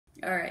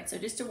All right, so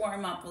just to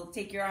warm up, we'll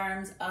take your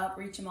arms up,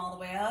 reach them all the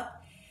way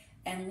up,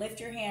 and lift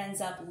your hands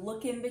up.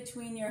 Look in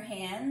between your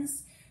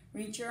hands.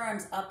 Reach your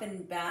arms up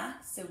and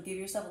back, so give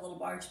yourself a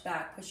little arch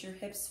back. Push your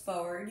hips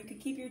forward. You can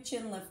keep your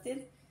chin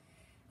lifted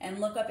and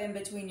look up in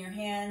between your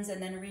hands,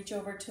 and then reach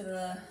over to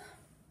the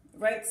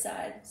right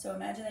side. So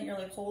imagine that you're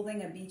like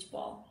holding a beach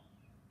ball.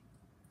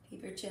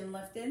 Keep your chin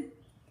lifted.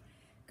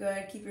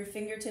 Good. Keep your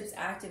fingertips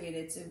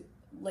activated, so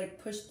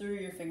like push through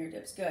your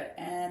fingertips. Good.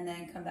 And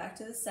then come back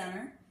to the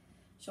center.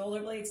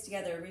 Shoulder blades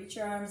together. Reach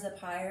your arms up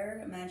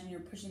higher. Imagine you're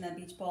pushing that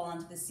beach ball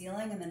onto the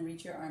ceiling, and then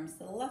reach your arms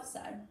to the left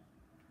side.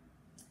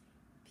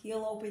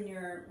 Peel open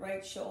your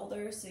right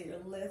shoulder so you're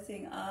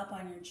lifting up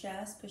on your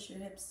chest. Push your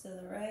hips to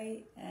the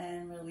right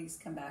and release.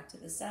 Come back to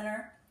the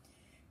center.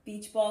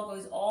 Beach ball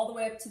goes all the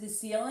way up to the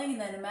ceiling, and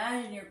then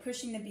imagine you're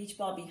pushing the beach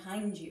ball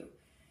behind you.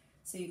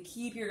 So you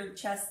keep your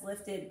chest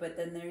lifted, but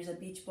then there's a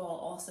beach ball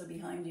also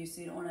behind you,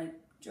 so you don't want to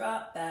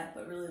drop back,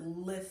 but really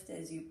lift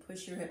as you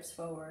push your hips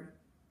forward.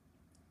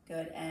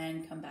 Good,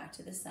 and come back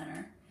to the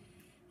center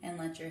and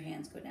let your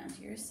hands go down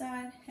to your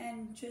side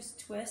and just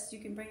twist. You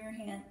can bring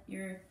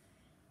your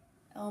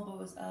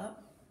elbows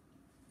up.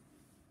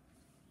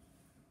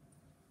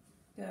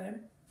 Good.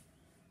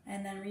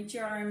 And then reach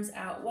your arms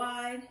out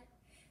wide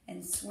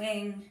and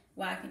swing,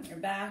 whacking your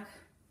back.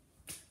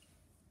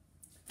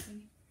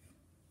 3,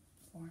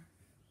 4,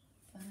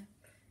 5,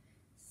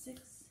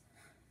 6,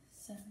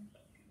 7.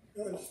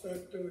 That's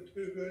not doing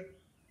too good.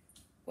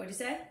 What'd you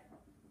say?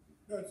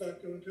 That's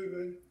not doing too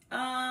good.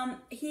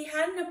 He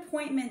had an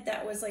appointment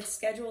that was like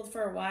scheduled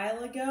for a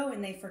while ago,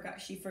 and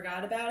she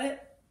forgot about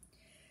it.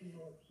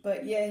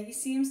 But yeah, he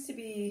seems to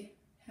be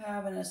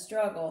having a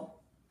struggle,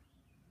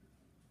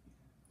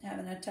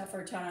 having a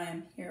tougher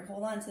time. Here,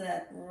 hold on to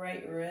that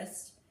right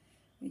wrist.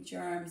 Reach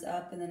your arms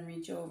up and then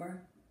reach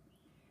over.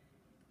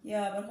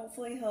 Yeah, but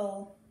hopefully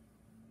he'll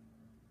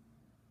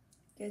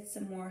get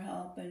some more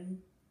help and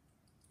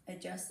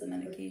adjust the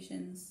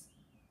medications.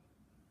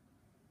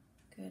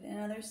 Good, and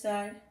other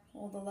side,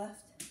 hold the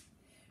left.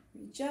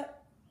 Reach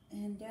up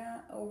and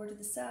down, over to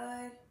the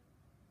side.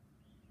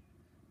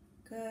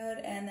 Good,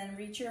 and then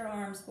reach your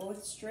arms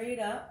both straight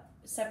up,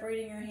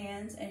 separating your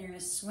hands, and you're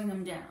gonna swing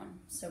them down.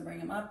 So bring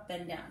them up,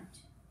 bend down.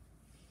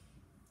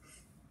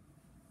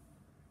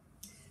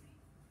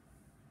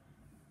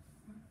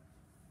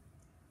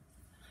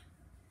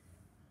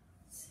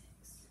 6,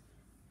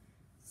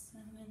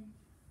 7,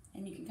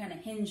 and you can kind of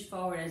hinge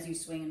forward as you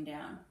swing them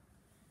down.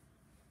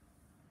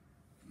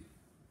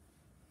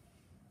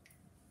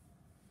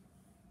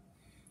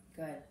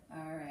 Good, all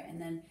right, and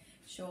then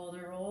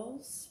shoulder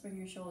rolls. Bring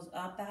your shoulders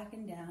up, back,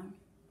 and down.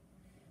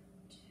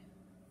 2,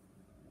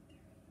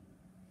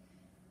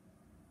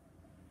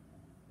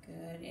 3.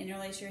 Good.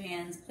 Interlace your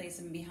hands, place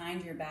them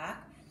behind your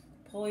back.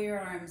 Pull your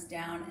arms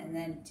down and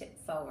then tip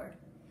forward.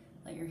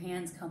 Let your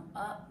hands come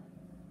up.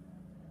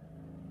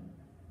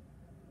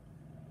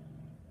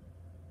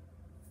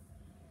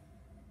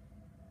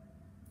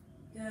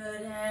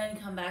 Good, and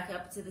come back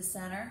up to the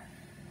center.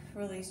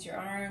 Release your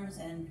arms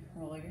and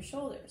roll your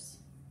shoulders.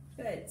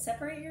 Good.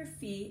 Separate your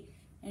feet,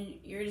 and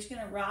you're just going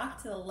to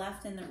rock to the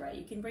left and the right.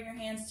 You can bring your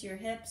hands to your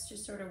hips,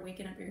 just sort of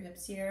waking up your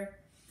hips here.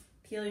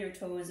 Peel your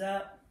toes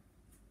up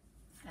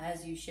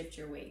as you shift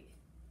your weight.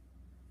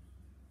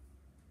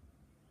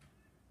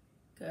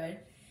 Good.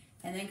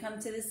 And then come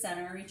to the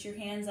center. Reach your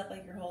hands up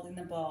like you're holding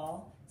the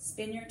ball.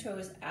 Spin your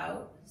toes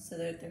out so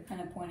that they're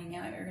kind of pointing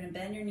out. You're going to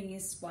bend your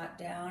knees, squat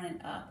down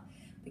and up.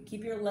 But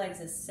keep your legs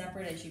as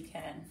separate as you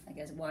can, like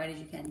as wide as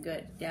you can.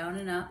 Good. Down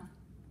and up.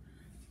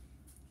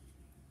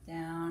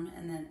 Down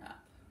and then up.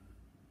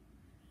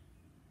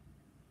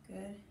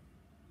 Good.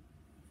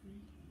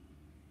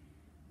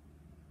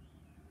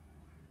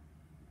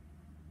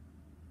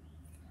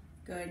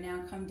 Good.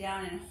 Now come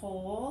down and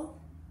hold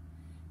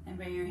and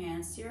bring your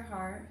hands to your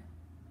heart.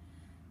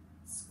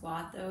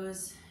 Squat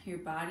your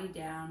body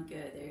down.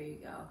 Good. There you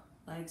go.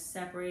 Legs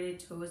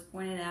separated, toes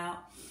pointed out.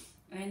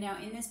 And now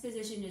in this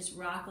position, just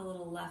rock a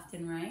little left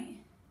and right.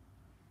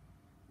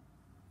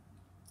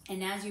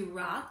 And as you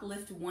rock,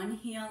 lift one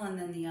heel and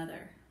then the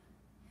other.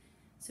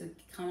 So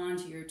come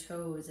onto your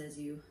toes as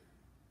you,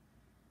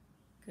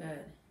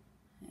 good.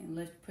 And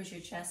lift, push your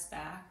chest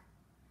back.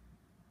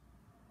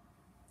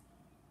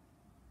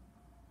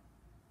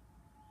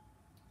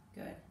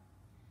 Good.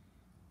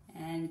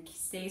 And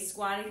stay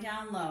squatting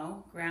down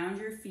low. Ground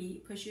your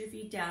feet, push your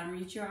feet down,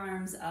 reach your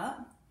arms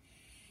up.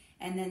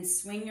 And then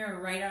swing your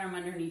right arm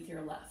underneath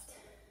your left.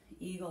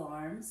 Eagle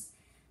arms.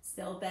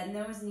 Still bend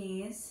those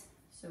knees.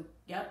 So,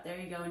 yep, there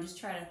you go. And just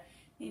try to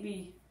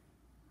maybe,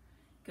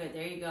 good,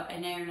 there you go.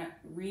 And now you're gonna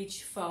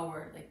reach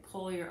forward, like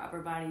pull your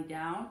upper body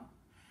down.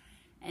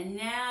 And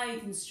now you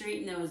can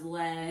straighten those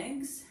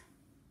legs,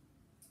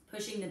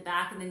 pushing the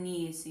back of the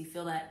knees so you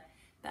feel that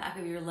back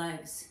of your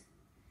legs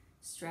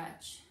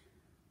stretch.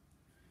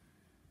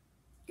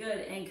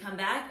 Good, and come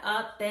back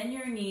up, bend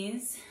your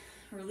knees,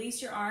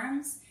 release your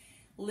arms,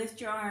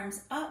 lift your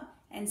arms up,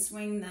 and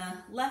swing the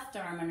left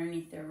arm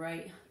underneath the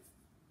right,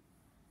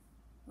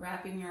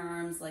 wrapping your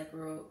arms like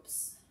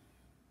ropes.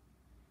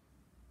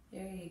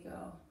 There you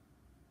go.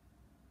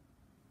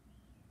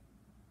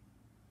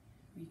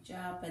 Reach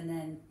up and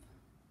then,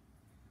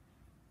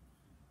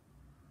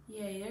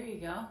 yay, there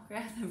you go.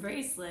 Grab the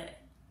bracelet.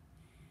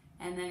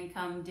 And then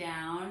come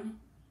down.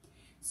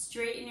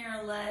 Straighten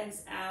your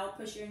legs out,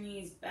 push your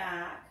knees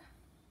back.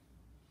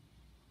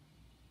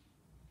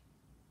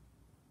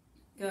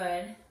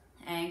 Good.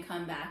 And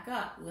come back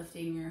up,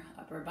 lifting your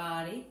upper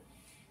body.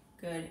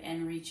 Good.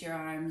 And reach your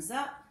arms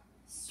up.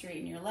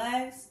 Straighten your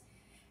legs.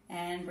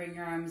 And bring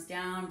your arms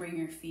down. Bring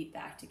your feet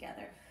back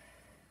together.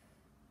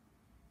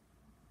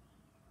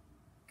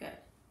 Good.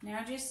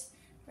 Now just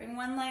bring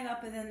one leg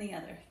up and then the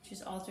other.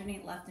 Just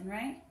alternate left and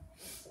right.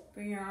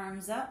 Bring your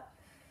arms up.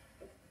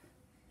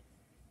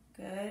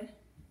 Good.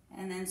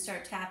 And then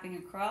start tapping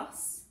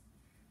across.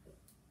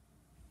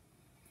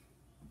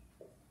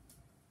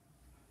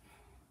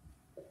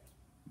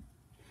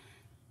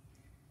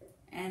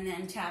 And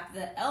then tap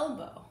the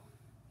elbow.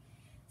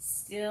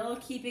 Still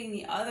keeping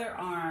the other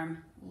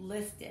arm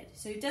lifted.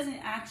 So it doesn't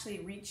actually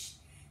reach,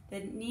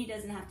 the knee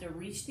doesn't have to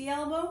reach the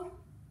elbow.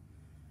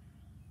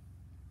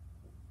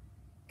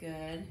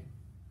 Good.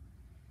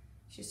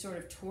 Just sort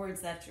of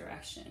towards that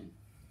direction.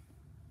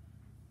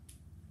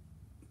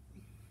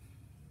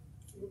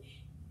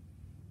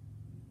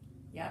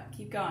 Yep,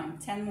 keep going.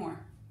 10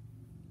 more.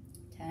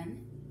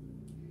 10,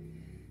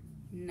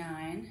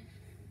 9.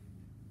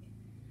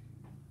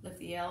 Lift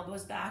the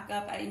elbows back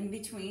up in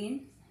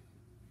between.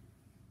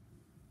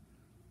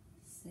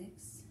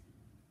 6,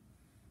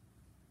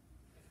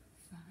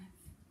 5,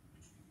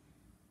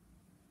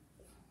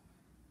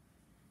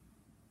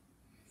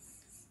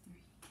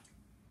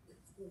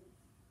 3.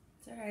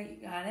 It's all right, you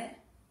got it.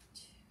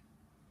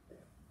 2.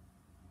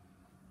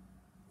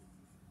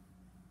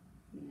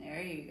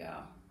 There you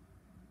go.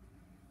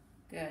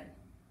 Good.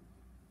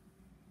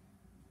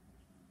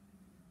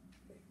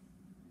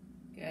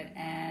 Good,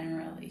 and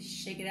release.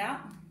 Shake it out.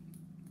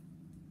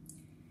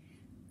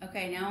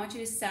 Okay, now I want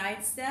you to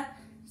sidestep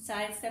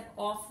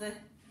off the,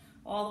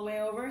 all the way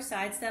over,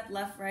 sidestep,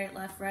 left,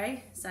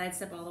 right,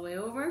 sidestep all the way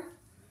over,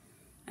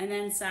 and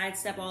then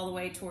sidestep all the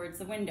way towards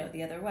the window,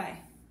 the other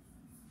way.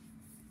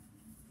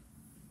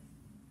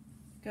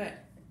 Good.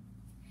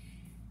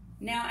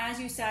 Now as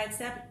you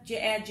sidestep,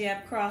 add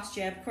jab, cross,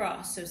 jab,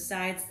 cross. So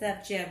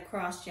sidestep, jab,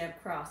 cross,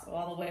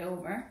 all the way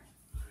over.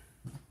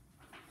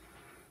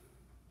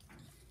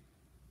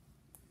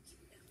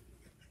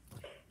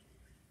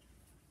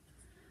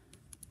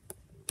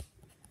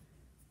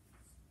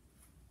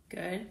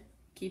 Good.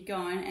 Keep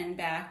going and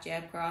back,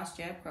 jab, cross,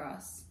 jab,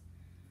 cross.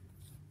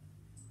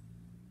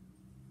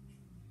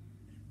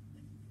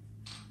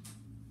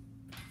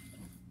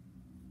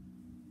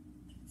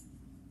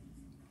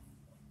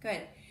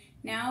 Good.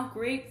 Now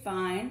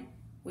grapevine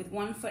with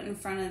one foot in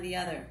front of the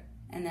other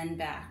and then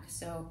back.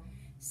 So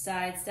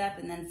side step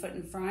and then foot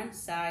in front,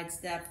 side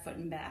step, foot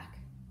and back.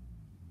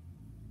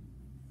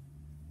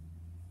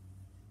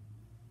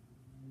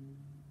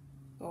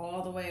 Go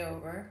all the way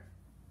over.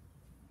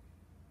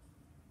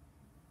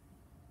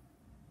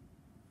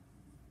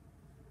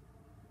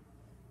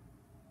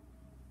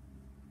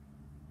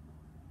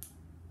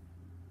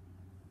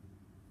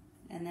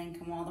 And then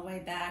come all the way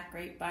back,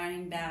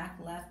 grapevining back,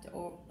 left,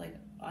 or like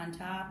on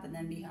top and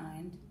then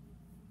behind.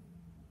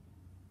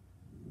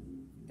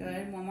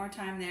 Good, one more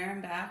time there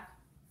and back.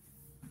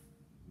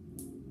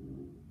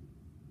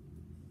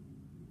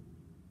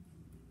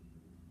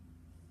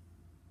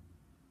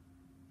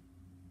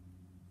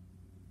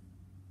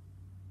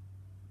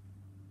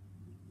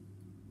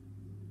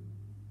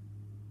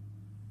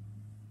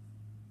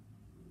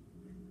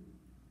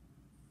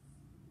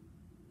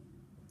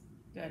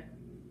 Good.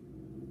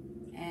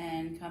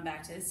 And come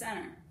back to the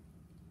center.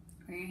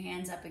 Bring your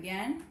hands up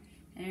again,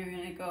 and you're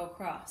going to go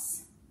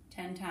across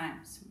 10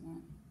 times.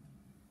 1,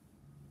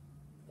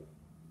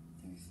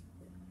 2,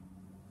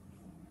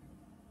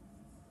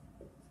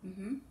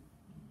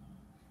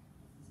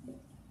 3.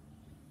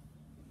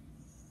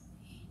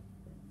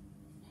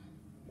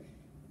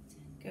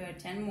 Good.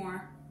 10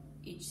 more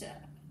each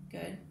set.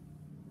 Good.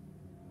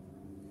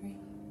 3,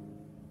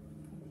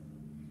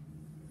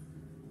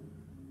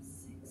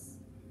 6,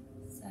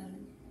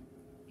 7,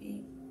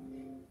 8,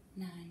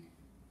 9,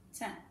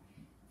 10.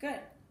 Good.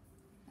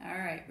 All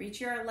right,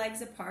 reach your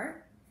legs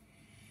apart.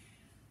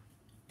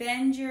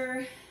 Bend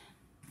your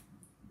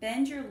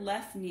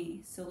left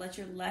knee. So let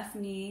your left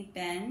knee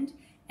bend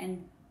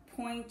and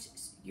point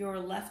your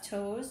left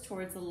toes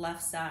towards the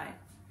left side.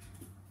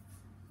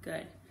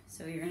 Good.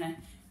 So you're gonna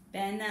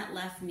bend that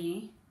left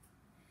knee.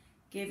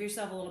 Give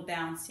yourself a little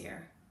bounce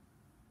here.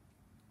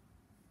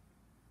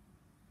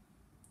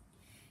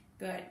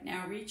 Good.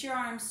 Now reach your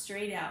arms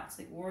straight out. It's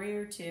like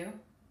warrior 2.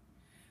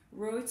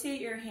 Rotate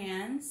your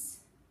hands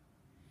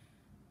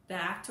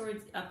back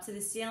towards up to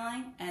the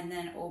ceiling and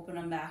then open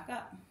them back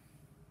up.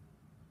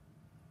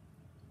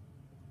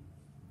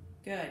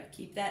 Good.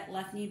 Keep that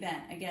left knee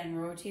bent. Again,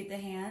 rotate the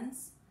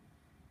hands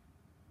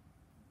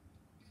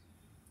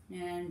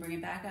and bring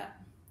it back up.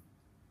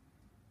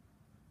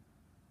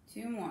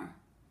 2 more.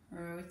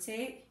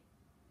 Rotate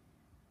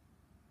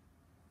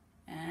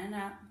and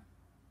up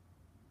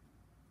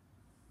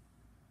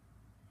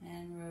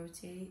and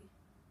rotate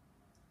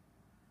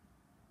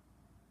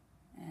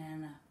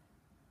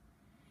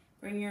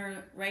Bring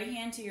your right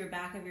hand to your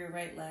back of your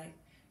right leg.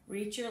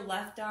 Reach your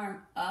left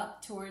arm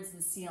up towards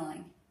the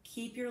ceiling.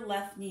 Keep your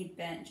left knee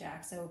bent,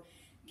 Jack. So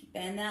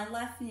bend that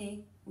left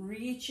knee.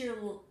 Reach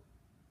your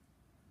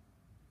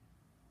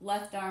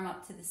left arm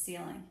up to the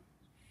ceiling.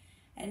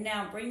 And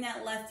now bring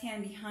that left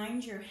hand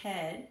behind your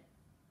head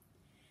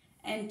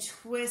and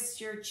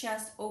twist your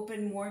chest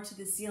open more to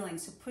the ceiling.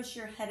 So push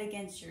your head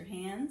against your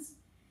hands.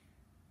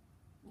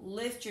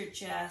 Lift your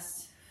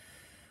chest.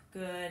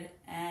 Good.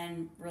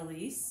 And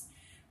release.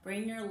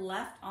 Bring your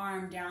left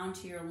arm down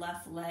to your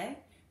left leg.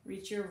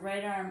 Reach your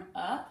right arm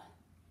up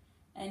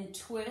and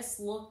twist.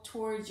 Look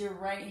towards your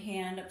right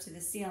hand up to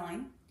the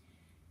ceiling.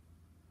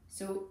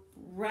 So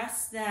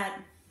rest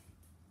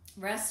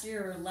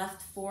your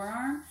left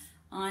forearm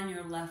on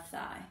your left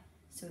thigh.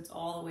 So it's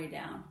all the way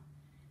down.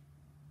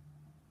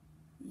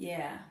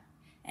 Yeah.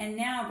 And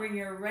now bring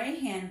your right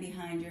hand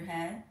behind your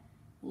head.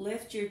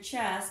 Lift your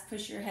chest.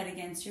 Push your head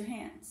against your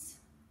hands.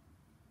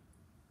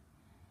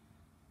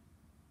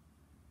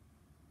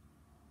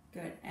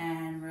 Good.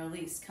 And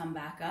release. Come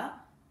back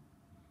up.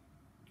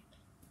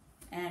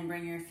 And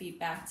bring your feet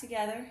back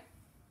together.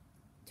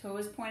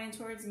 Toes pointing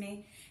towards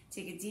me.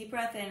 Take a deep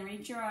breath in.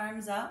 Reach your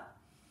arms up.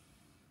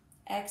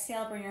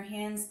 Exhale. Bring your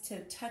hands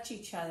to touch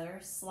each other.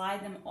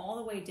 Slide them all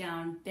the way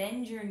down.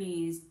 Bend your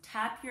knees.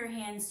 Tap your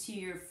hands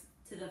to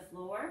the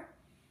floor.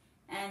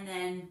 And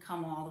then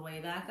come all the way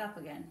back up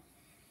again.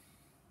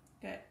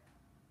 Good.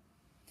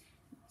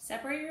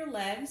 Separate your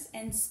legs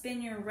and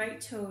spin your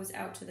right toes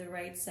out to the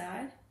right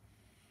side.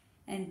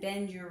 And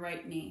bend your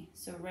right knee.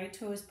 So right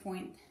toes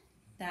point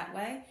that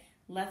way.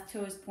 Left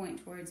toes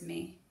point towards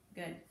me.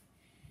 Good.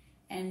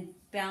 And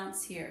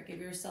bounce here. Give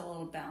yourself a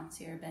little bounce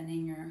here,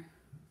 bending your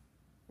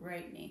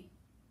right knee.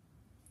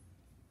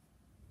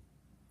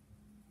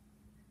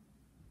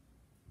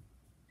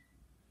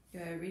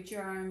 Good. Reach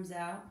your arms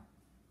out.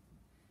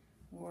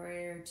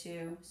 Warrior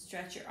two.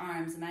 Stretch your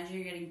arms. Imagine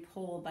you're getting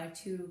pulled by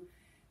two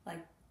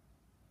like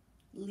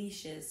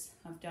leashes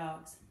of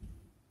dogs.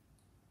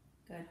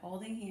 Good.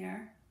 Holding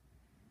here.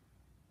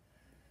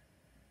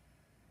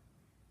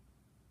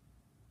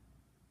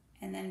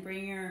 And then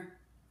bring your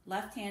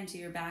left hand to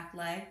your back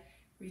leg.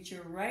 Reach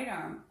your right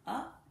arm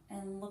up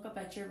and look up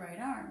at your right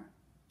arm.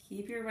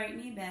 Keep your right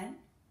knee bent.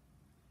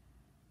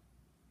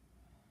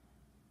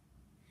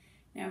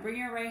 Now bring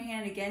your right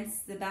hand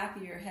against the back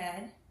of your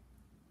head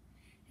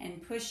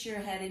and push your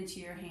head into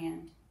your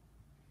hand.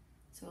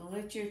 So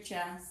lift your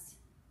chest.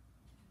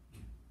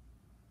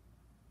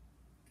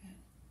 Good.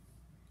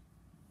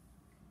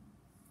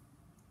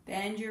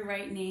 Bend your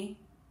right knee.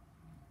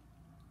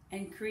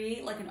 And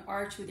create like an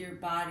arch with your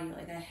body,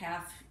 like a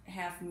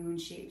half moon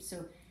shape.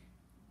 So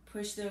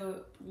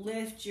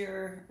lift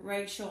your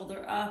right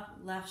shoulder up,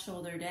 left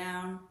shoulder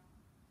down.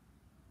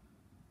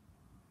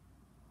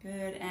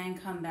 Good, and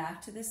come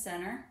back to the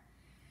center.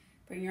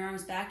 Bring your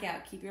arms back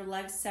out. Keep your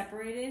legs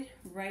separated.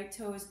 Right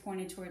toe is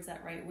pointed towards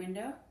that right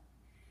window.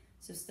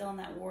 So still in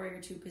that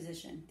warrior two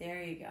position.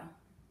 There you go.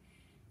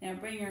 Now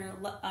bring your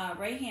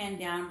right hand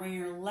down. Bring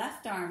your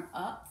left arm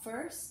up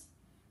first.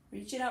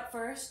 Reach it up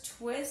first,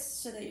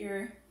 twist so that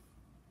you're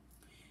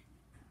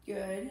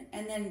good,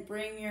 and then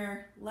bring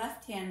your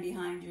left hand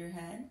behind your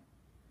head.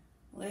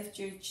 Lift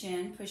your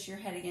chin, push your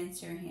head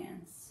against your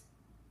hands.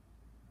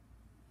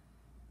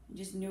 And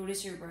just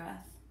notice your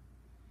breath.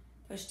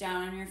 Push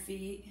down on your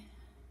feet.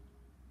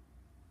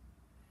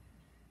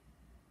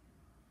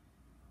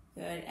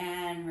 Good,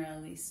 and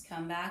release.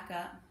 Come back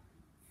up.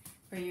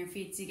 Bring your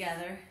feet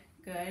together.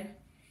 Good.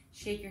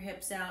 Shake your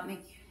hips out.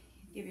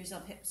 Give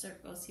yourself hip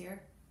circles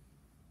here.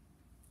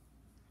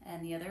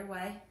 And the other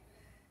way.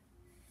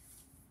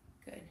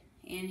 Good.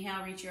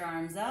 Inhale, reach your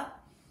arms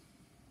up.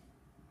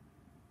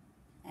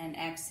 And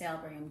exhale,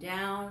 bring them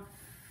down.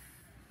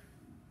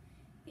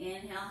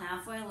 Inhale,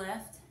 halfway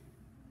lift.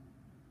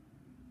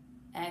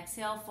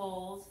 Exhale,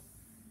 fold.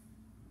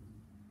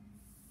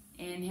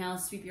 Inhale,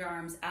 sweep your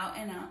arms out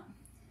and up.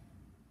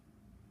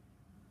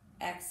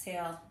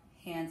 Exhale,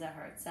 hands at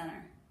heart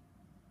center.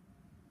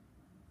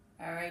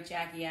 All right,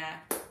 Jackie,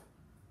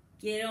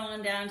 get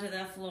on down to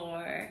the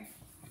floor.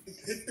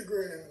 Hit the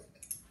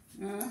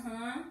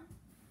ground.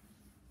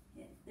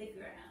 Hit the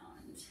ground.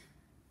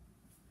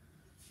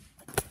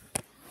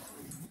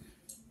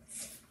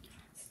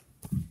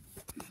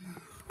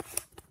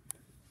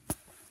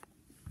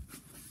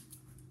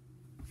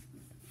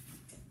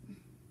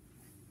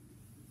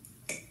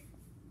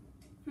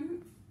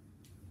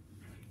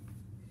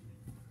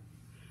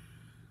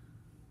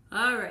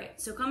 All right,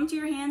 so come to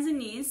your hands and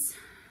knees.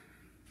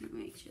 Let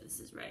me make sure this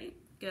is right.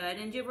 Good,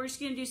 and we're just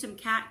gonna do some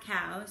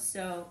cat-cow.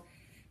 So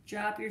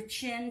drop your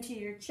chin to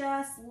your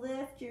chest,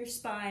 lift your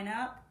spine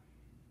up.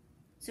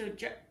 So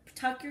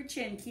tuck your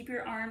chin, keep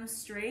your arms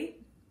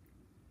straight.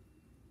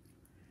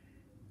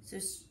 So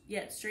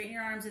yeah, straighten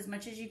your arms as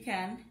much as you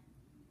can.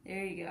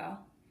 There you go.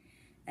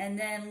 And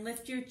then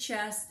lift your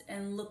chest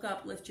and look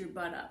up, lift your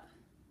butt up.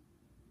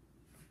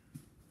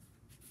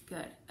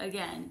 Good.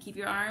 Again, keep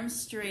your arms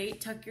straight,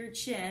 tuck your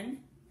chin.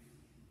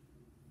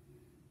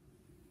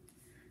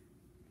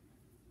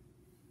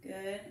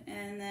 Good.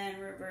 And then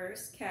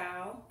reverse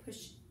cow.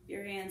 Push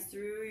your hands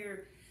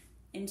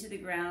into the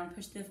ground.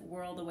 Push the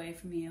world away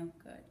from you.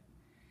 Good.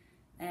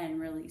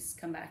 And release.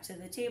 Come back to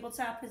the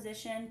tabletop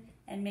position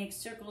and make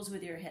circles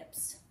with your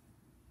hips.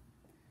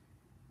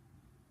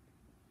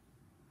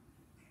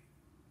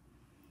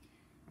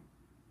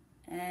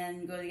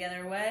 And go the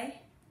other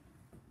way.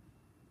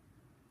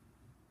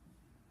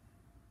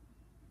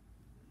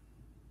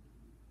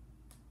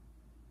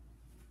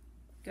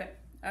 Good.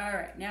 All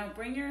right, now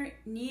bring your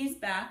knees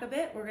back a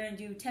bit. We're gonna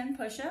do 10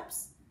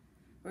 push-ups.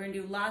 We're gonna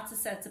do lots of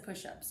sets of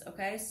push-ups,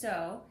 okay?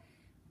 So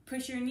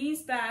push your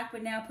knees back,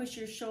 but now push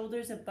your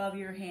shoulders above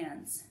your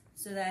hands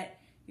so that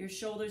your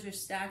shoulders are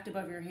stacked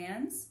above your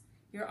hands.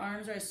 Your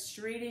arms are as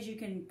straight as you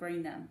can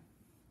bring them.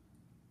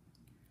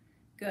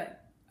 Good.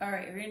 All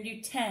right, we're gonna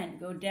do 10.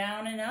 Go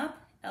down and up,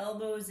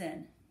 elbows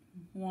in.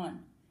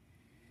 1,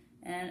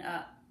 and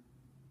up.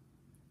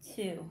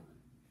 2,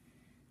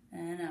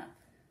 and up.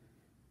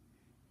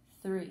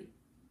 3,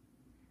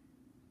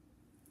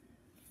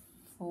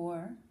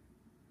 4,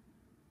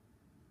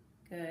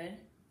 good.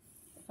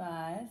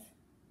 5,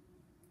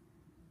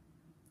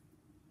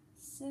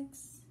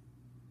 6,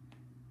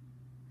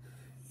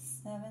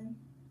 7,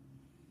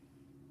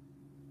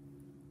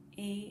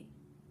 8,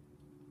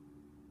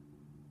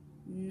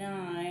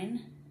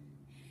 9,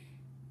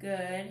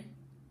 good.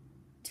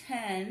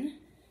 10.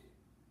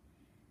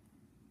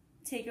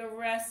 Take a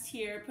rest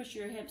here, push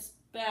your hips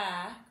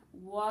back,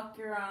 walk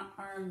your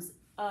arms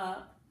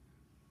up.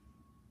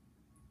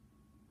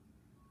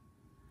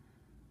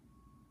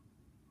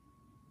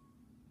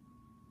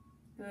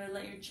 Good,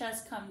 let your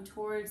chest come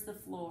towards the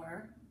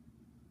floor.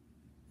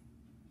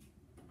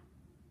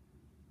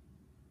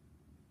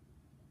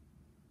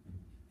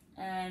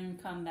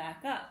 And come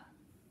back up.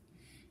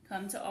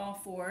 Come to all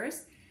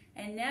fours.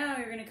 And now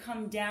you're gonna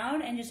come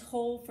down and just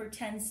hold for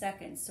 10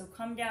 seconds. So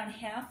come down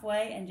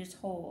halfway and just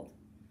hold.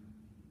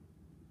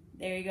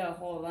 There you go,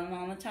 hold, I'm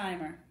on the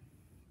timer.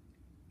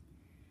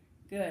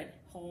 Good,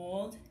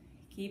 hold,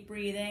 keep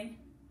breathing.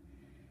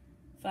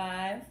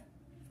 5,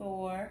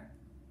 4,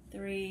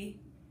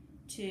 3,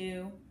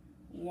 2,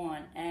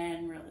 1,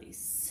 and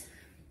release.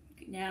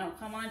 Now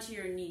come onto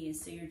your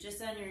knees. So you're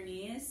just on your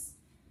knees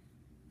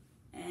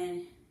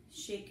and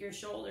shake your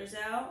shoulders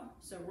out.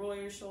 So roll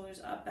your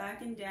shoulders up,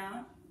 back, and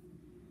down.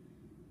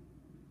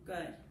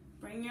 Good.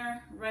 Bring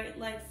your right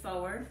leg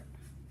forward,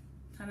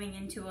 coming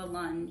into a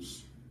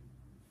lunge.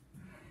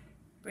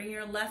 Bring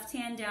your left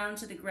hand down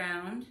to the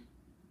ground.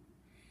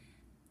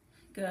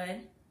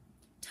 Good.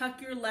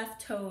 Tuck your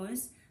left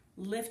toes.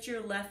 Lift your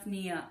left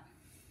knee up.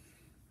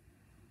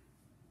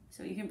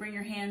 So you can bring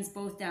your hands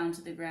both down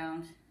to the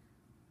ground,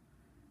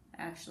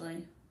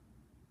 actually.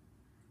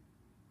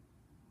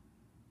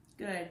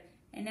 Good.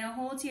 And now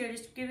hold here.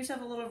 Just give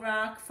yourself a little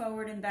rock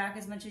forward and back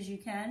as much as you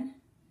can.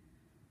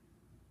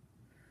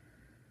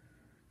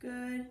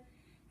 Good.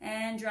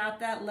 And drop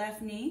that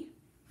left knee.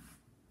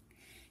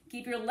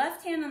 Keep your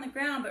left hand on the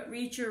ground, but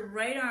reach your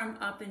right arm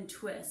up and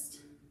twist.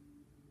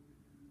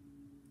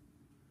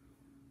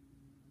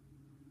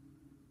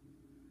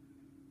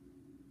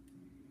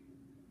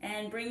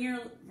 And bring your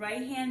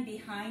right hand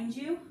behind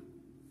you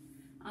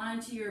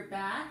onto your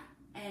back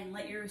and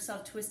let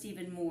yourself twist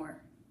even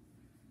more.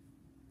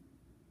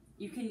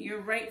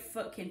 Your right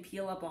foot can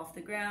peel up off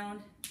the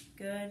ground.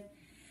 Good.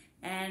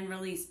 And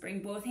release. Bring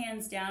both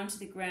hands down to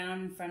the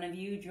ground in front of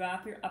you.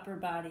 Drop your upper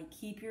body.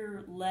 Keep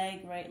your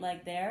right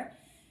leg there.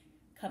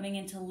 Coming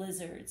into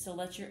lizard. So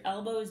let your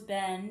elbows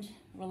bend.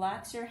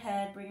 Relax your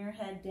head. Bring your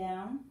head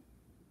down.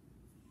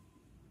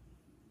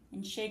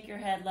 And shake your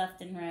head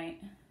left and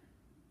right.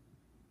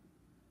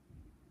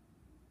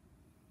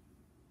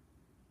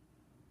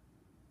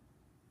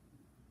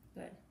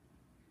 Good.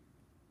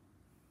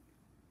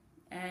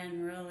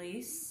 And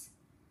release.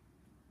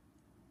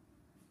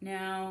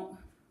 Now,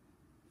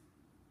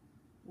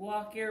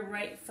 walk your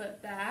right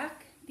foot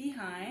back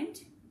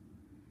behind.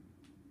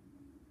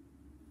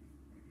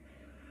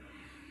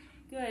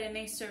 Good, and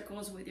make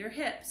circles with your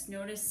hips.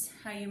 Notice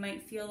how you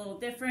might feel a little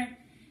different.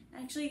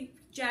 Actually,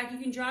 Jack, you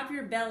can drop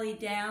your belly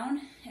down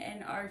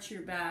and arch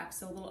your back,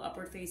 so a little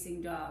upward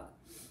facing dog.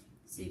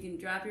 So you can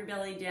drop your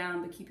belly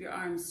down, but keep your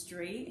arms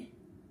straight.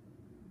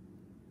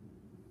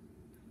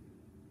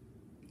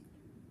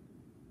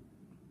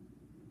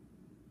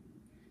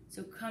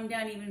 So come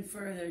down even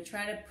further.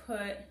 Try to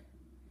put,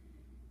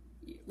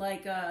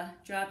 like,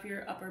 drop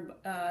your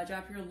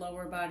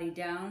lower body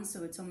down,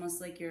 so it's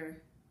almost like you're.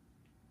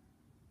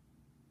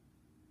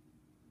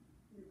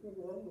 You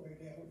go all the way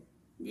down.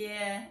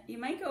 Yeah, you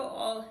might go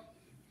all.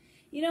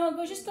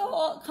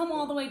 Come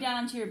all the way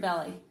down to your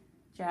belly,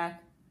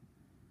 Jack.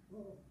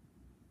 Oh,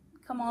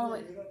 Come all the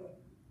way.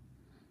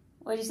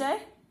 What'd you say?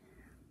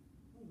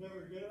 I'll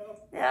never get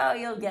up. Oh,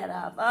 you'll get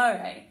up. All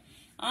right.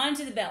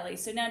 Onto the belly.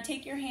 So now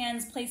take your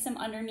hands, place them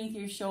underneath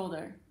your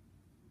shoulder.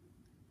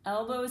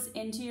 Elbows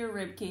into your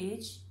rib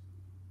cage.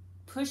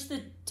 Push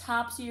the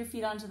tops of your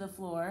feet onto the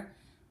floor.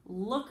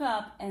 Look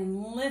up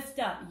and lift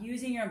up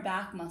using your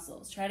back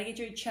muscles. Try to get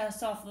your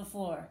chest off the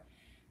floor.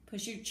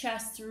 Push your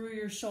chest through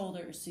your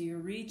shoulders. So you're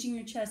reaching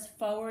your chest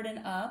forward and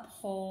up.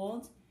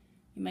 Hold.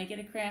 You might get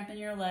a cramp in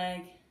your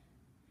leg.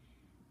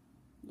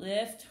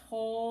 Lift,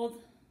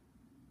 hold,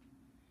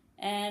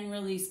 and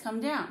release. Come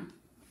down.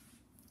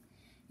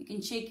 You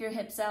can shake your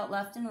hips out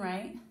left and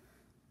right.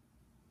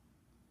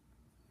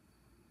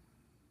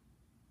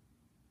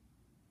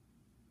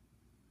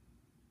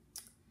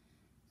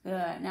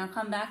 Good. Now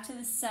come back to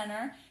the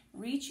center.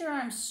 Reach your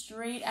arms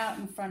straight out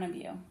in front of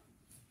you.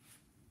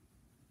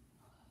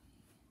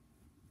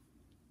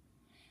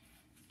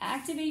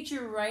 Activate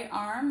your right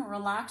arm,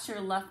 relax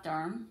your left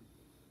arm.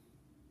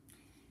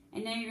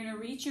 And now you're going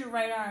to reach your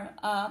right arm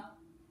up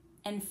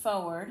and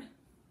forward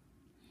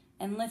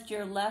and lift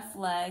your left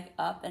leg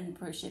up and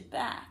push it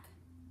back.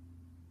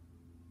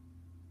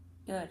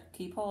 Good.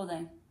 Keep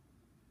holding.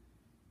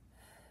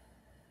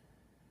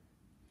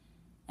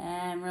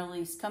 And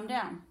release. Come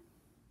down.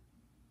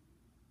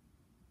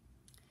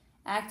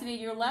 Activate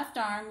your left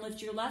arm.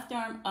 Lift your left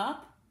arm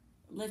up.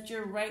 Lift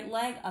your right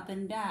leg up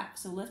and back.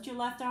 So lift your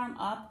left arm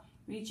up.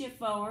 Reach it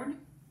forward.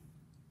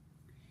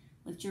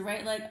 Lift your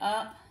right leg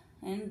up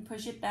and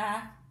push it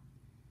back.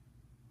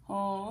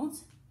 Hold.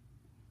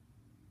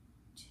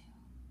 2,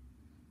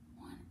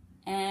 1.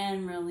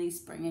 And release.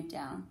 Bring it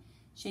down.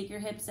 Shake your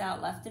hips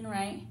out left and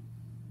right.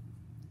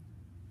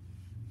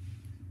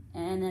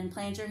 And then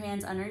plant your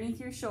hands underneath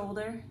your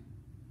shoulder.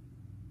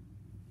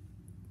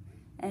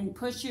 And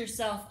push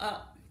yourself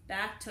up,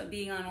 back to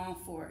being on all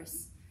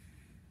fours.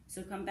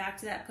 So come back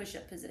to that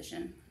push-up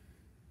position.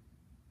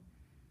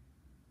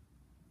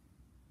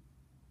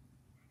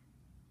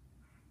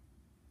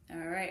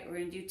 All right, we're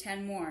gonna do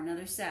 10 more,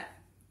 another set.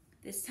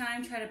 This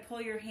time, try to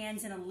pull your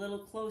hands in a little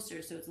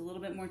closer so it's a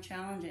little bit more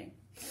challenging.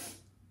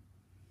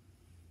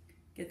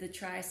 Get the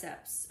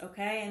triceps,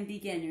 okay? And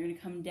begin. You're gonna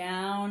come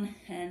down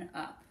and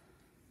up.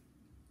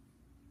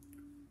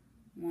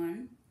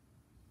 1,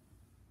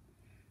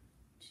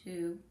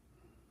 2,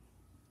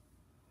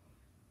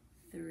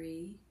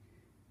 3,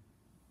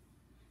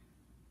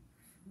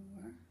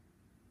 4.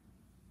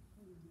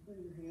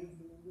 Bring your hands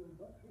in a little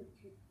bit.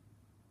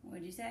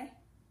 What'd you say?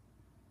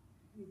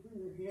 You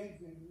bring your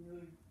hands in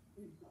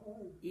really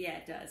hard. Yeah,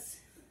 it does.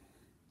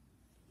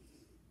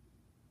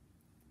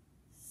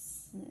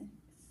 6,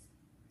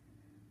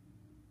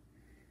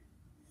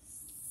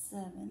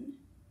 7,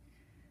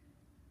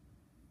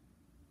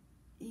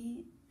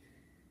 8,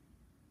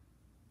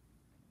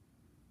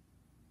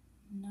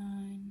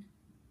 9.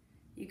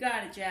 You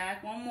got it,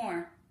 Jack. One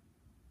more.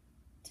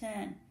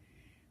 10.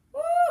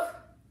 Woo!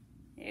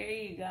 There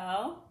you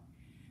go.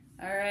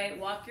 All right,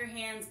 walk your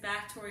hands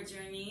back towards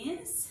your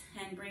knees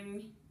and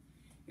bring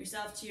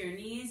yourself to your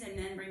knees and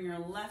then bring your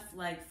left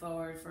leg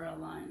forward for a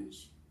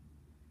lunge.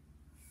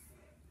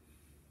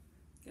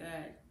 Good.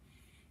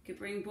 You could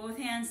bring both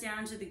hands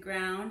down to the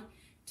ground,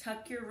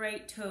 tuck your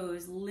right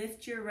toes,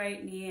 lift your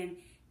right knee and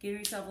give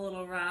yourself a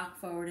little rock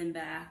forward and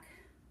back.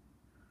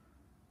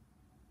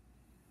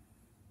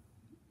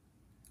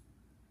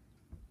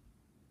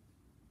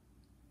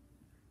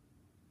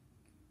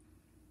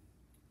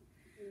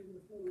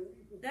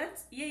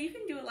 Yeah, you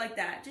can do it like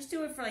that. Just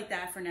do it for like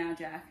that for now,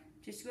 Jack.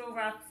 Just go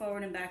rock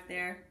forward and back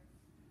there.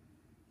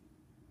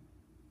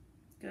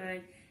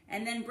 Good.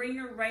 And then bring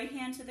your right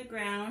hand to the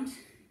ground,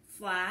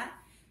 flat.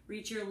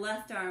 Reach your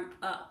left arm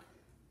up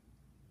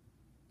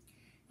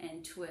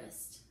and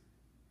twist.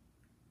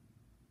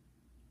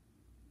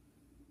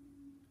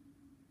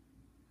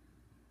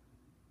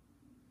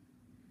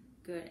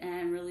 Good.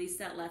 And release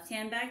that left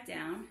hand back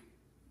down.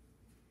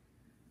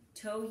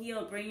 Toe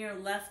heel, bring your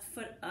left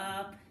foot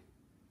up.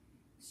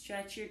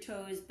 Stretch your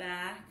toes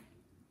back.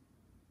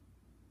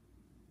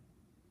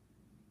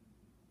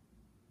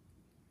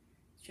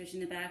 Stretching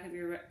the back of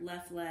your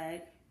left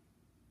leg.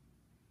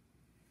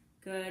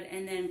 Good,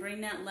 and then bring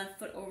that left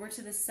foot over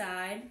to the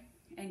side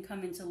and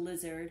come into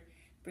lizard.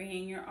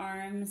 Bringing your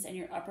arms and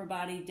your upper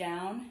body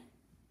down.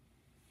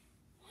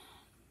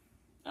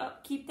 Oh,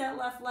 keep that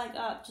left leg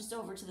up, just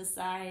over to the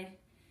side.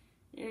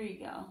 There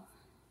you go.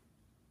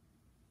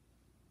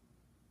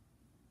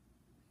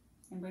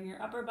 And bring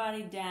your upper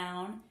body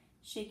down.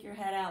 Shake your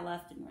head out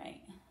left and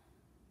right.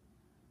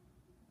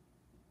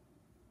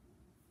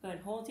 Good.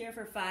 Hold here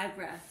for 5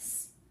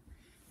 breaths.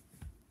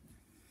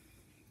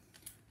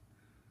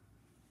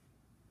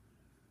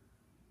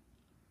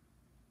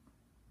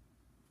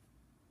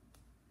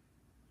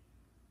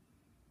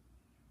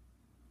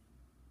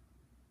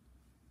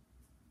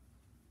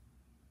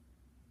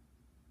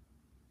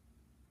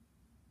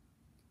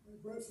 My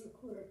breaths are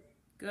quick.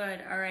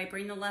 Good. All right.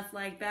 Bring the left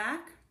leg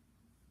back.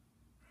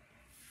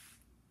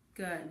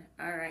 Good.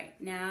 All right.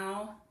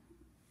 Now,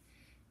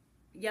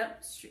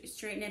 yep,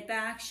 straighten it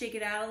back, shake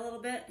it out a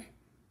little bit.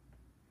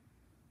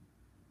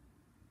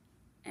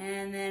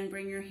 And then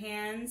bring your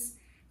hands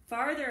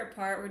farther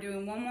apart. We're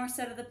doing one more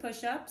set of the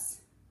push-ups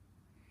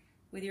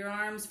with your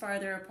arms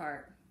farther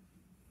apart.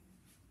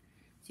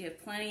 So you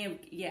have plenty of,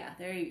 yeah,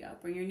 there you go.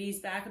 Bring your knees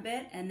back a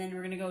bit, and then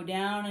we're going to go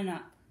down and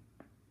up.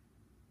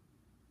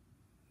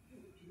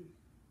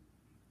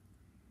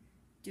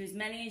 Do as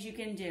many as you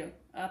can do,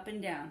 up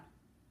and down.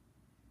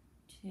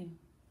 2.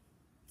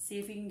 See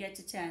if you can get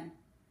to 10.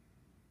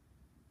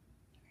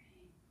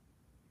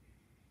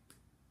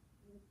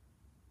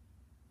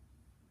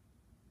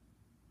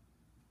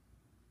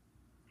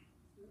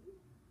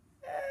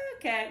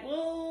 Okay,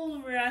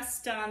 we'll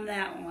rest on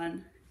that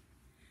one.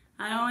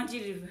 I don't want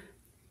you to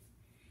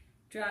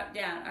drop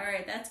down. All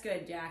right, that's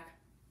good, Jack.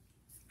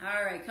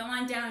 All right, come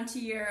on down to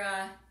your,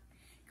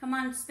 come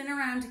on, spin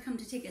around to come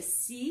to take a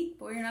seat,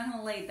 but you're not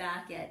gonna lay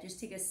back yet. Just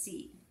take a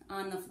seat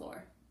on the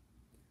floor.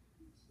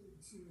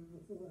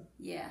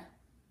 Yeah.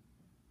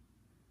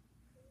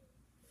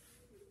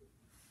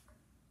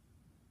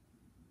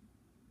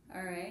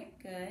 All right,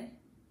 good.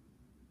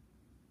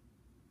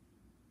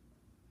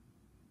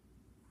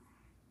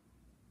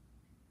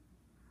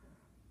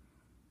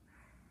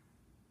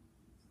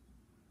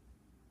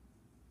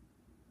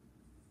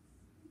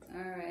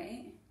 All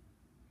right.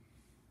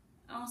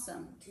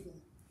 Awesome.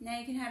 Now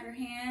you can have your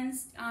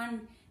hands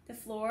on the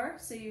floor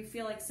so you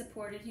feel like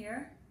supported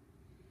here.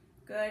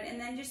 Good.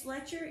 And then just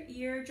let your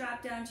ear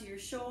drop down to your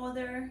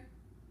shoulder.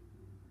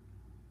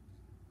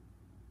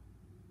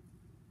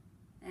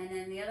 And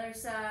then the other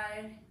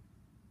side.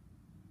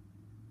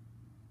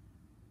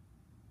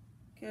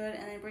 Good.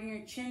 And then bring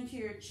your chin to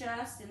your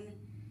chest and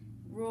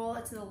roll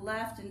it to the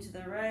left and to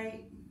the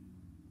right.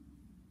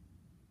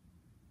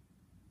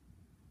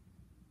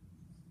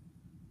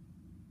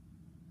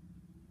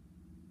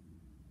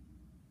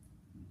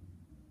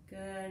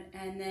 Good,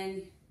 and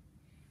then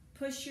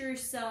push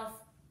yourself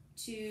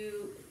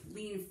to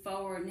lean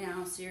forward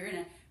now. So you're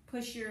gonna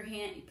push your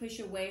hand, push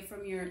away from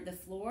the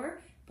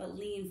floor, but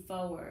lean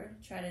forward.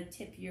 Try to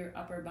tip your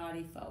upper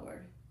body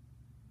forward.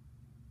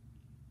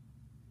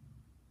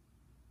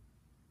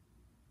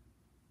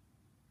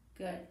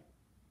 Good,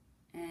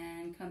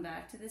 and come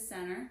back to the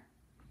center.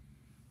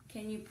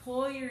 Can you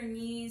pull your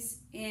knees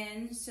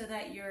in so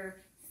that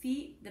your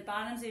feet, the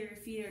bottoms of your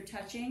feet are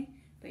touching,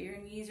 but your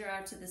knees are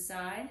out to the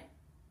side?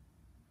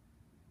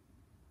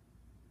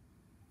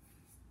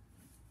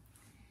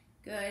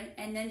 Good,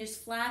 and then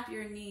just flap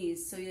your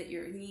knees so that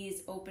your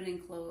knees open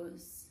and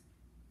close.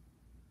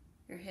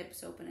 Your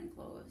hips open and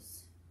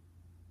close.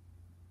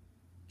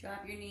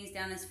 Drop your knees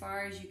down as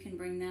far as you can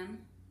bring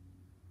them.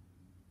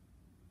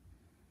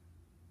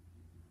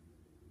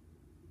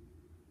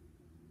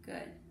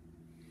 Good.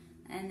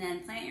 And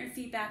then plant your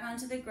feet back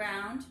onto the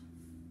ground.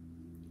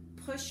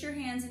 Push your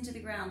hands into the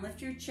ground.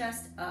 Lift your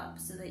chest up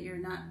so that you're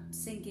not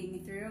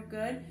sinking through.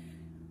 Good.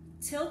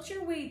 Tilt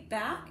your weight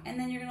back, and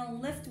then you're going to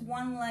lift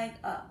one leg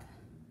up.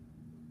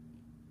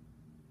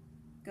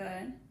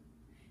 Good.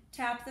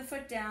 Tap the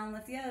foot down,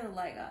 lift the other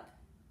leg up.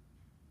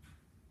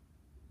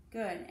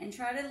 Good. And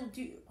try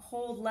to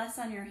hold less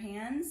on your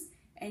hands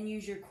and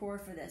use your core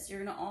for this.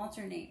 You're going to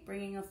alternate,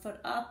 bringing a foot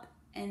up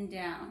and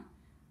down,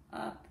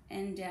 up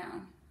and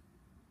down.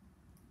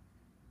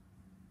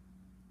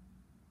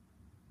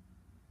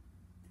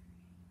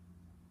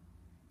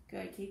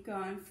 Good. Keep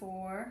going.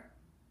 4,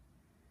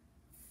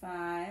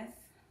 5,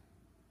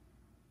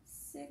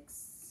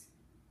 6,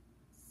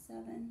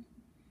 7,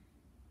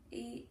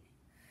 8,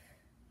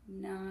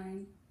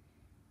 9,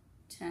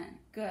 10.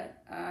 Good.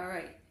 All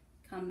right.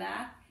 Come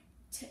back.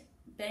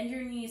 Bend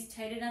your knees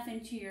tight enough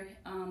into your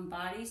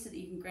body so that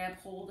you can grab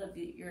hold of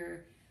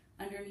your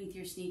underneath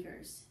your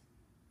sneakers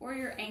or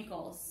your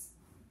ankles.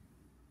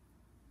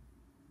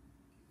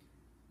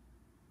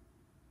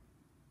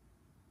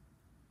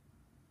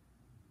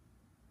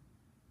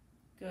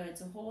 Good.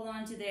 So hold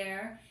on to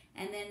there,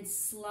 and then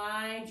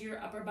slide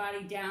your upper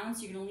body down.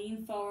 So you're going to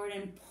lean forward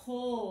and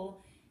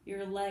pull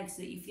your legs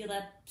so that you feel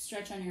that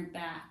stretch on your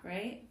back,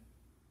 right?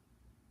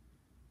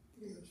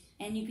 Yes.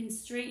 And you can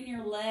straighten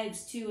your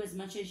legs too as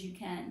much as you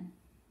can.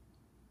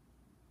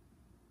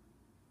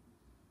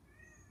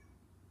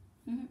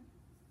 Mm-hmm.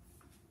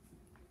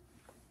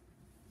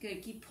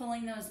 Good. Keep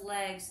pulling those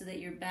legs so that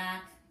your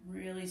back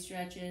really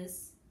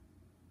stretches.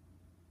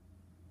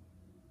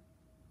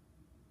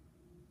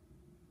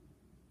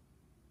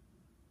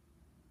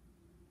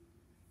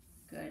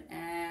 Good.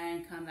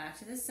 And come back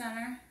to the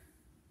center.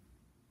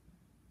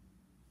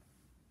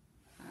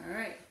 All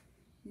right.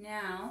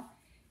 Now,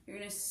 you're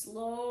going to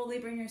slowly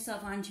bring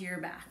yourself onto your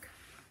back.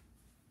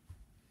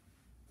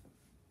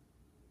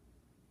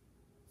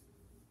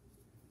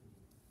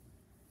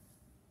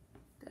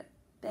 Good.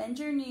 Bend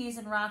your knees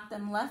and rock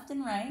them left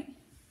and right.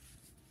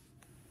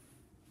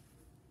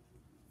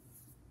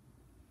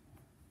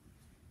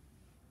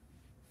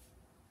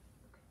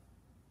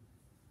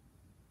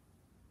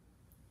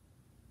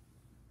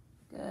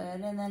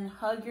 Good. And then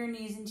hug your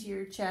knees into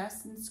your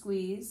chest and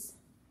squeeze.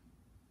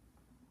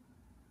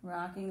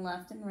 Rocking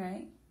left and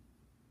right.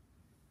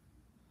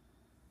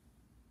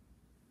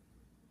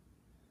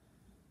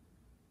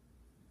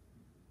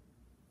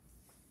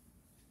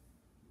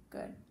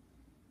 Good.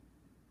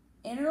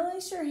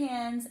 Interlace your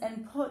hands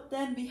and put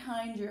them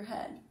behind your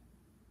head.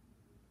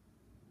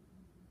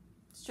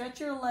 Stretch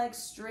your legs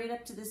straight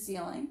up to the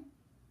ceiling.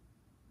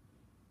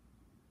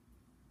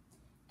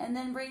 And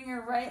then bring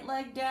your right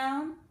leg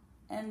down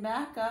and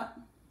back up.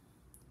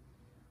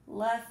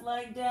 Left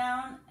leg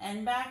down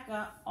and back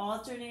up,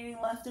 alternating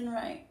left and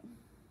right.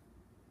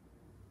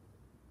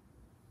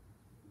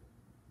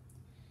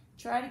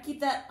 Try to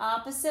keep that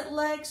opposite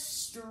leg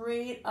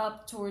straight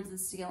up towards the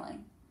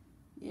ceiling.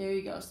 There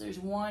you go. So there's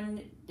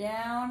one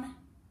down.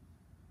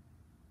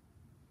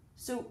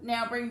 So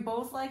now bring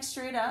both legs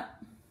straight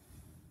up.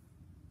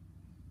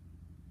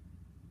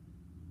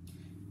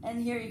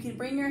 And here you can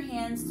bring your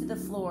hands to the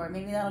floor.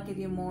 Maybe that'll give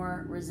you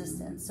more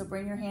resistance. So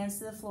bring your hands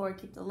to the floor.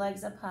 Keep the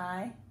legs up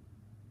high.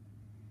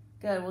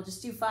 Good. We'll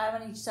just do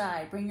 5 on each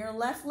side. Bring your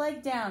left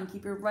leg down.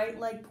 Keep your right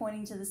leg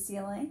pointing to the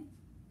ceiling.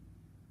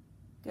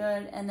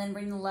 Good. And then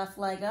bring the left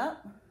leg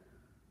up.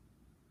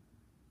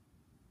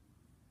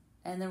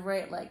 And the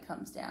right leg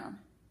comes down.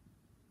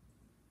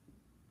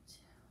 2,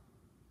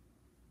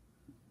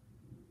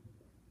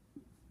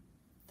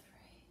 3.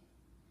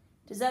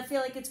 Does that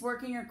feel like it's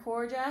working your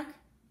core, Jack?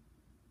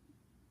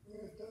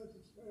 Yeah, it does.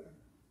 It's better.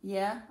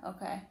 Yeah?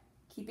 Okay.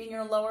 Keeping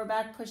your lower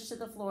back pushed to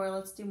the floor.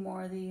 Let's do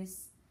more of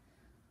these.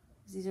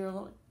 These are a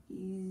little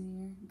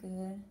easier.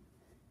 Good.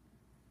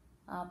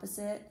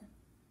 Opposite.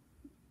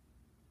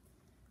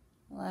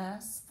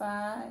 Last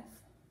 5,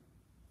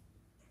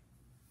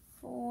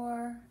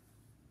 4,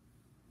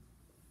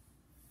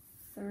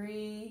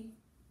 3,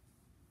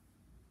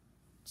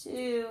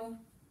 2,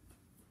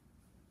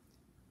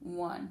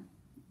 1.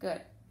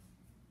 Good.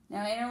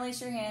 Now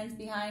interlace your hands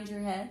behind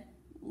your head.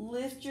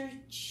 Lift your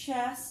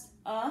chest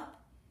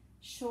up,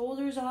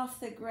 shoulders off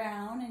the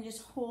ground, and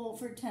just hold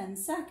for 10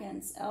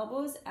 seconds.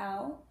 Elbows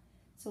out.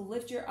 So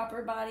lift your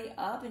upper body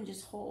up and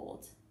just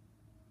hold.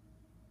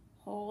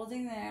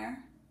 Holding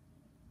there.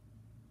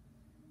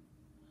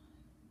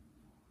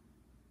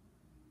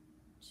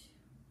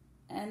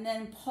 And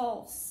then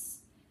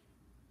pulse.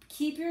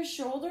 Keep your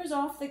shoulders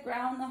off the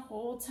ground the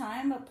whole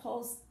time, but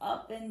pulse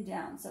up and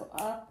down. So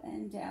up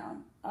and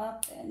down,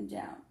 up and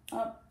down,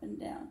 up and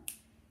down.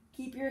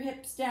 Keep your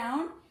hips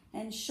down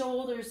and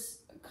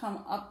shoulders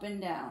come up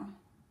and down.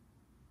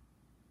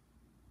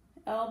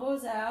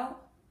 Elbows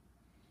out.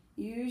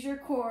 Use your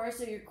core,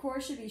 so your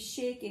core should be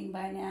shaking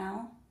by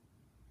now.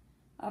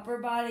 Upper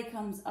body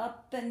comes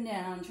up and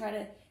down. Try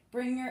to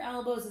bring your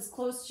elbows as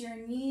close to your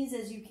knees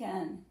as you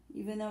can,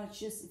 even though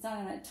it's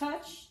not gonna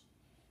touch.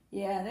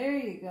 Yeah, there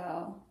you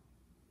go.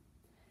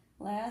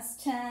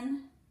 Last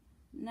 10,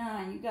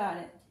 9, you got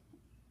it.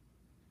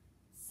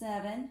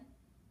 7,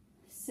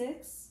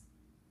 6,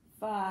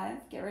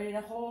 5, get ready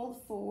to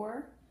hold.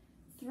 4,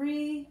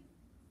 3,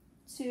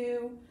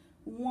 2,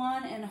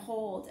 1, and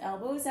hold.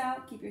 Elbows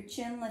out, keep your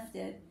chin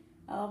lifted.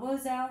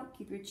 Elbows out,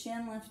 keep your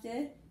chin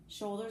lifted.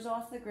 Shoulders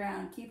off the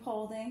ground, keep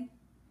holding.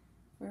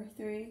 For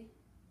 3,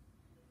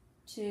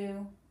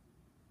 2,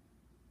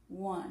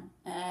 1,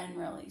 and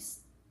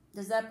release.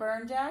 Does that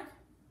burn, Jack?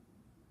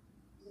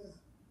 Yeah.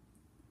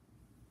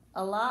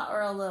 A lot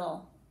or a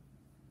little?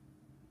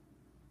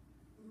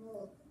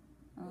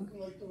 Nothing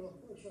like doing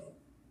a push-up.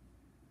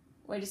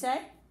 What'd you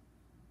say?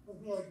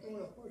 Nothing like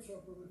doing a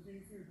push-up. It was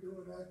easier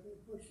doing that than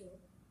a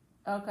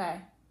push-up.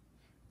 Okay.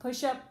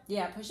 Push-up,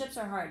 yeah, push-ups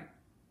are hard.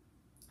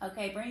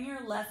 Okay, bring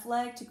your left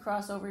leg to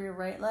cross over your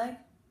right leg.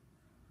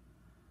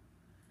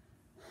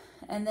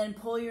 And then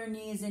pull your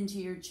knees into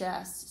your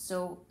chest.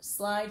 So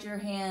slide your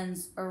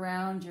hands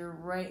around your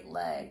right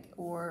leg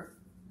or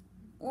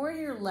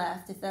your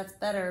left if that's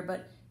better,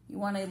 but you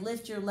want to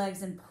lift your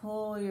legs and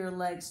pull your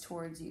legs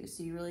towards you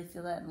so you really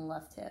feel that in the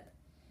left hip.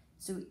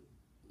 So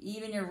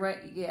even your right,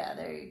 yeah,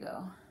 there you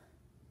go.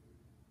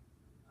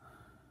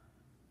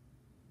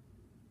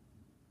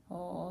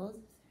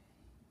 Hold.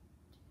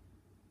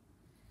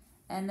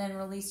 And then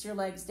release your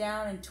legs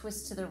down and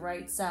twist to the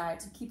right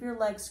side. So keep your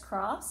legs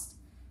crossed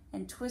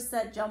and twist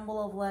that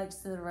jumble of legs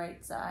to the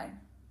right side.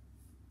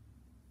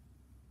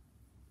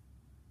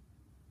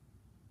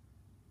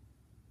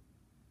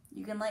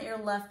 You can let your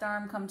left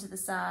arm come to the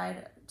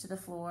side, to the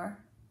floor.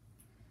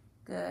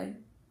 Good.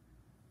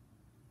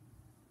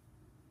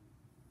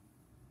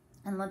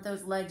 And let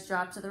those legs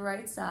drop to the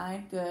right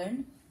side.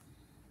 Good.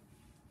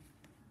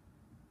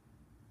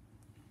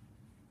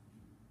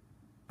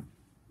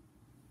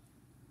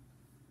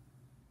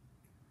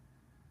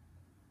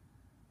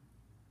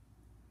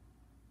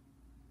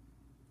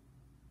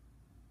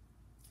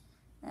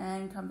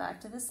 And come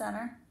back to the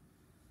center.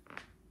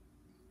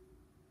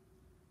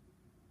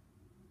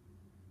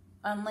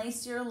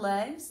 Unlace your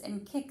legs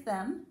and kick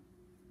them.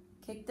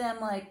 Kick them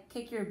like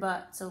kick your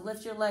butt. So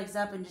lift your legs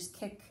up and just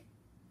kick,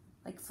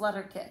 like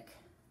flutter kick.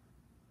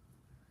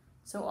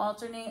 So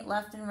alternate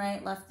left and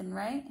right, left and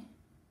right.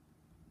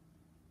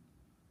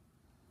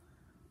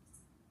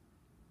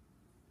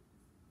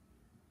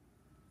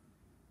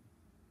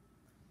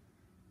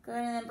 Good,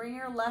 and then bring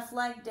your left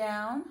leg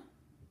down.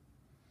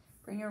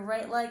 Bring your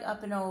right leg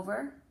up and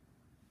over.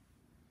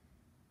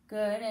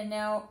 Good, and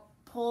now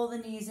pull the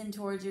knees in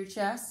towards your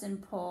chest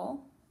and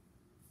pull.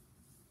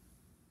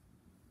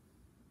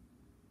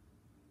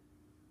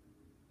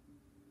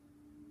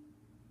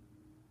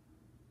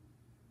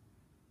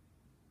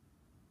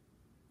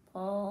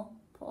 Pull,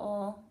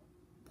 pull,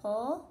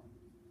 pull.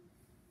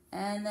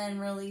 And then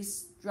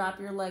release, drop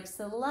your legs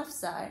to the left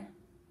side.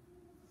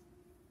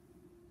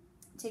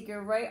 Take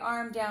your right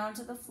arm down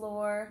to the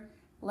floor.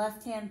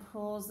 Left hand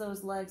pulls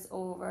those legs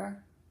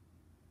over.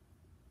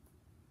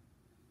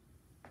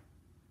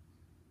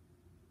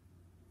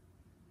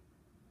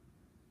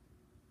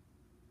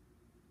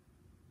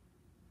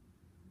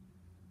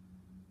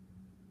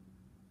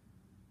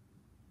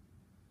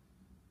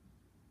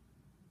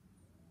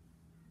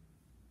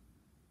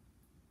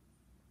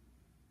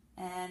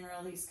 And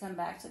release, come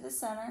back to the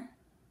center.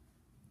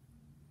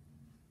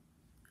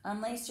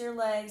 Unlace your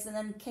legs and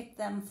then kick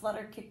them,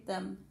 flutter kick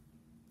them.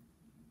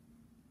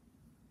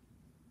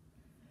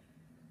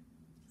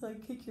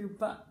 Like kick your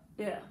butt.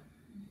 Yeah.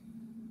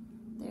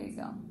 There you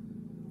go.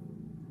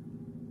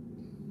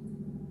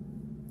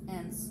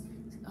 And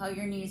hug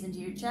your knees into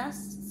your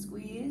chest.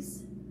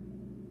 Squeeze.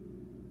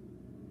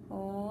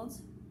 Hold.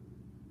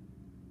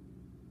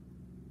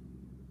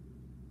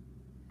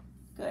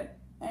 Good.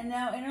 And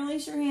now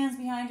interlace your hands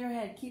behind your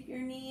head. Keep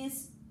your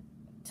knees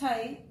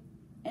tight.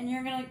 And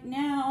you're going to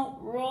now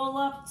roll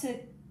up to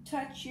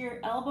touch your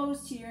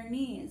elbows to your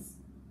knees.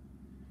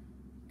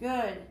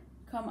 Good.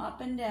 Come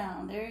up and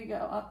down. There you go.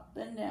 Up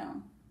and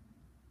down.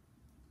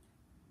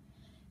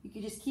 You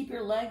can just keep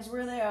your legs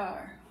where they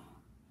are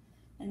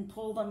and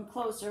pull them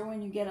closer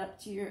when you get up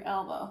to your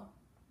elbow.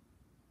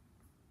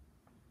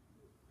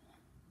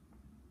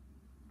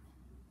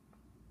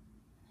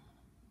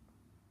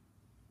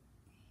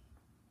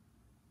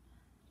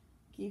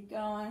 Keep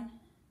going.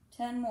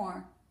 10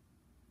 more.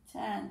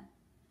 10,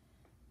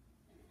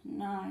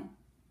 9,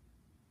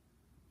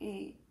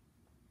 8,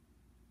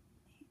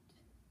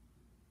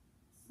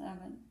 7,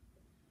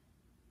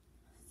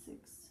 6,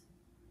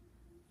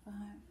 5,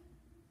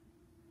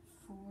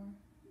 4,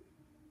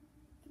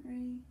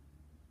 3,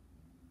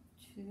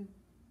 2,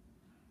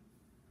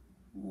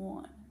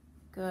 1.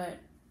 Good.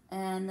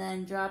 And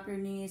then drop your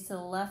knees to the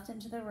left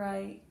and to the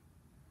right.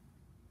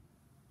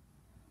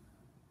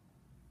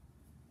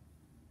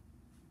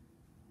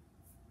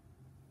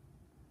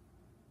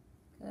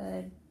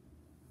 Good.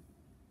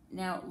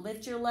 Now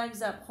lift your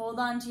legs up. Hold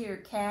on to your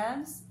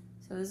calves.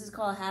 So this is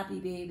called happy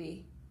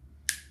baby.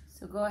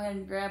 So go ahead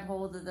and grab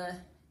hold of the,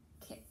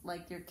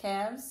 like your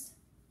calves.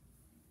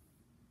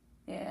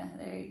 Yeah,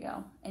 there you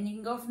go. And you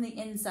can go from the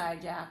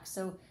inside, Jack.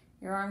 So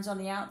your arms on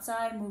the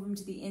outside, move them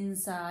to the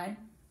inside.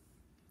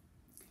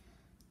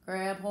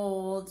 Grab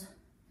hold.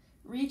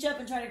 Reach up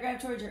and try to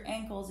grab towards your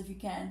ankles if you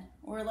can.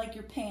 Or like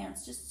your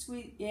pants. Just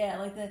squeeze, yeah,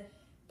 like the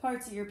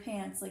parts of your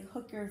pants. Like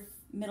hook your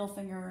middle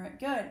finger.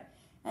 Good.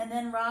 And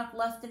then rock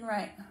left and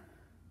right.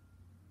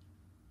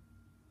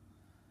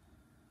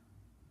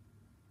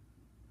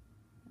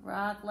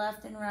 Rock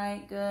left and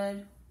right.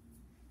 Good.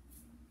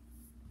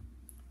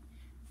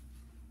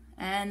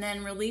 And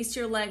then release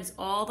your legs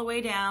all the way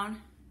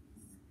down.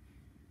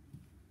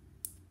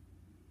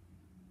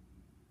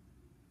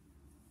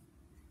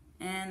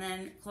 And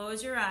then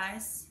close your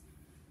eyes.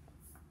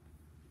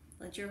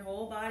 Let your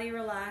whole body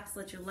relax.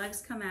 Let your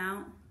legs come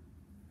out.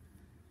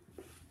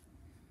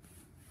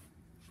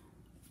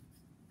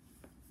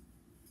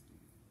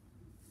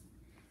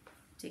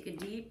 Take a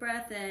deep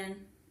breath in.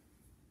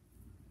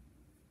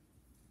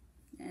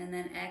 And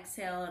then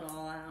exhale it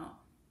all out.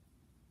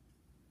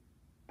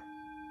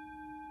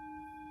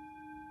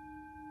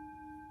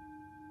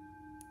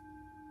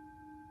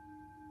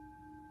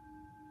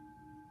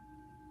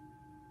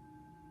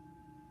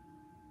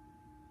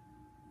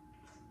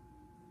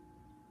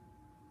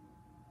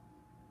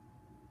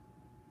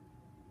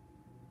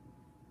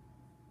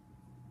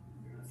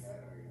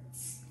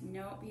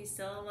 Nope, he's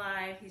still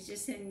alive. He's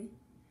just in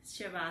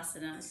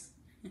Shavasana.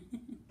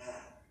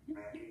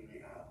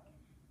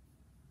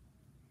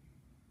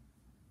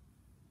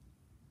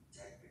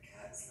 Jack, the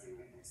cat is laying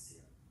right next to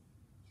you.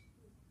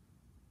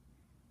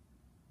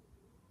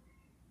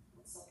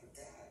 What's up with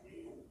that,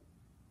 man?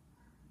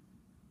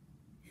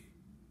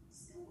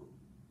 Still,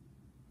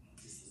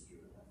 just as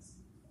good as.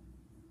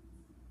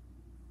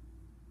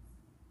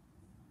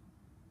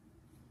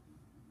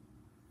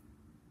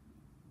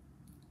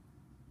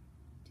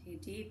 Take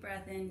a deep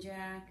breath in,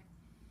 Jack.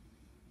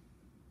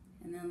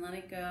 And then let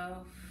it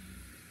go.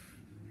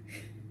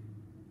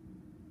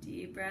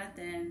 Deep breath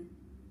in.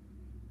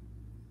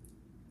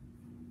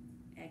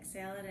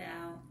 Exhale it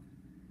out.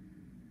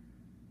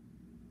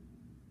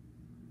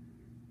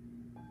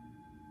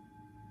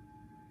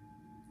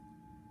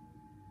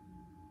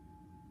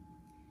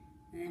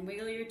 And then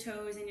wiggle your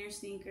toes in your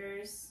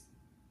sneakers.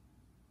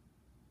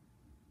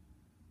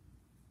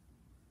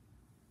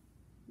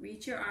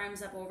 Reach your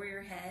arms up over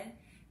your head,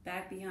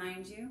 back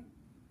behind you.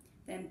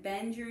 Then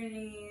bend your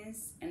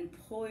knees and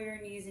pull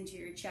your knees into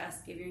your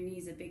chest. Give your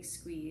knees a big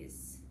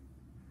squeeze.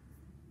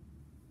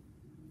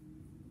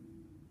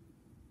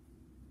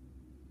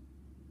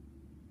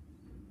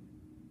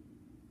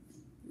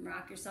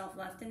 Rock yourself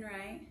left and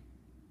right.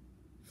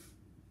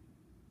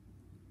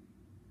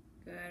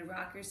 Good.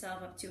 Rock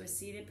yourself up to a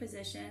seated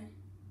position.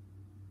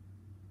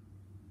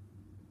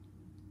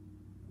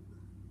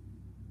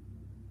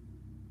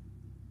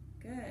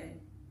 Good.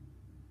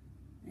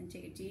 Then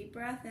take a deep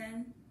breath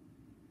in.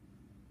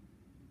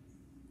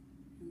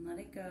 and let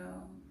it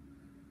go.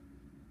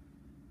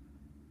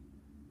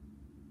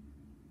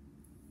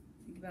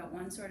 Think about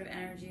one sort of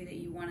energy that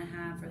you want to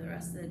have for the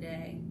rest of the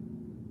day,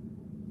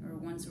 or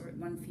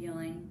one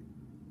feeling.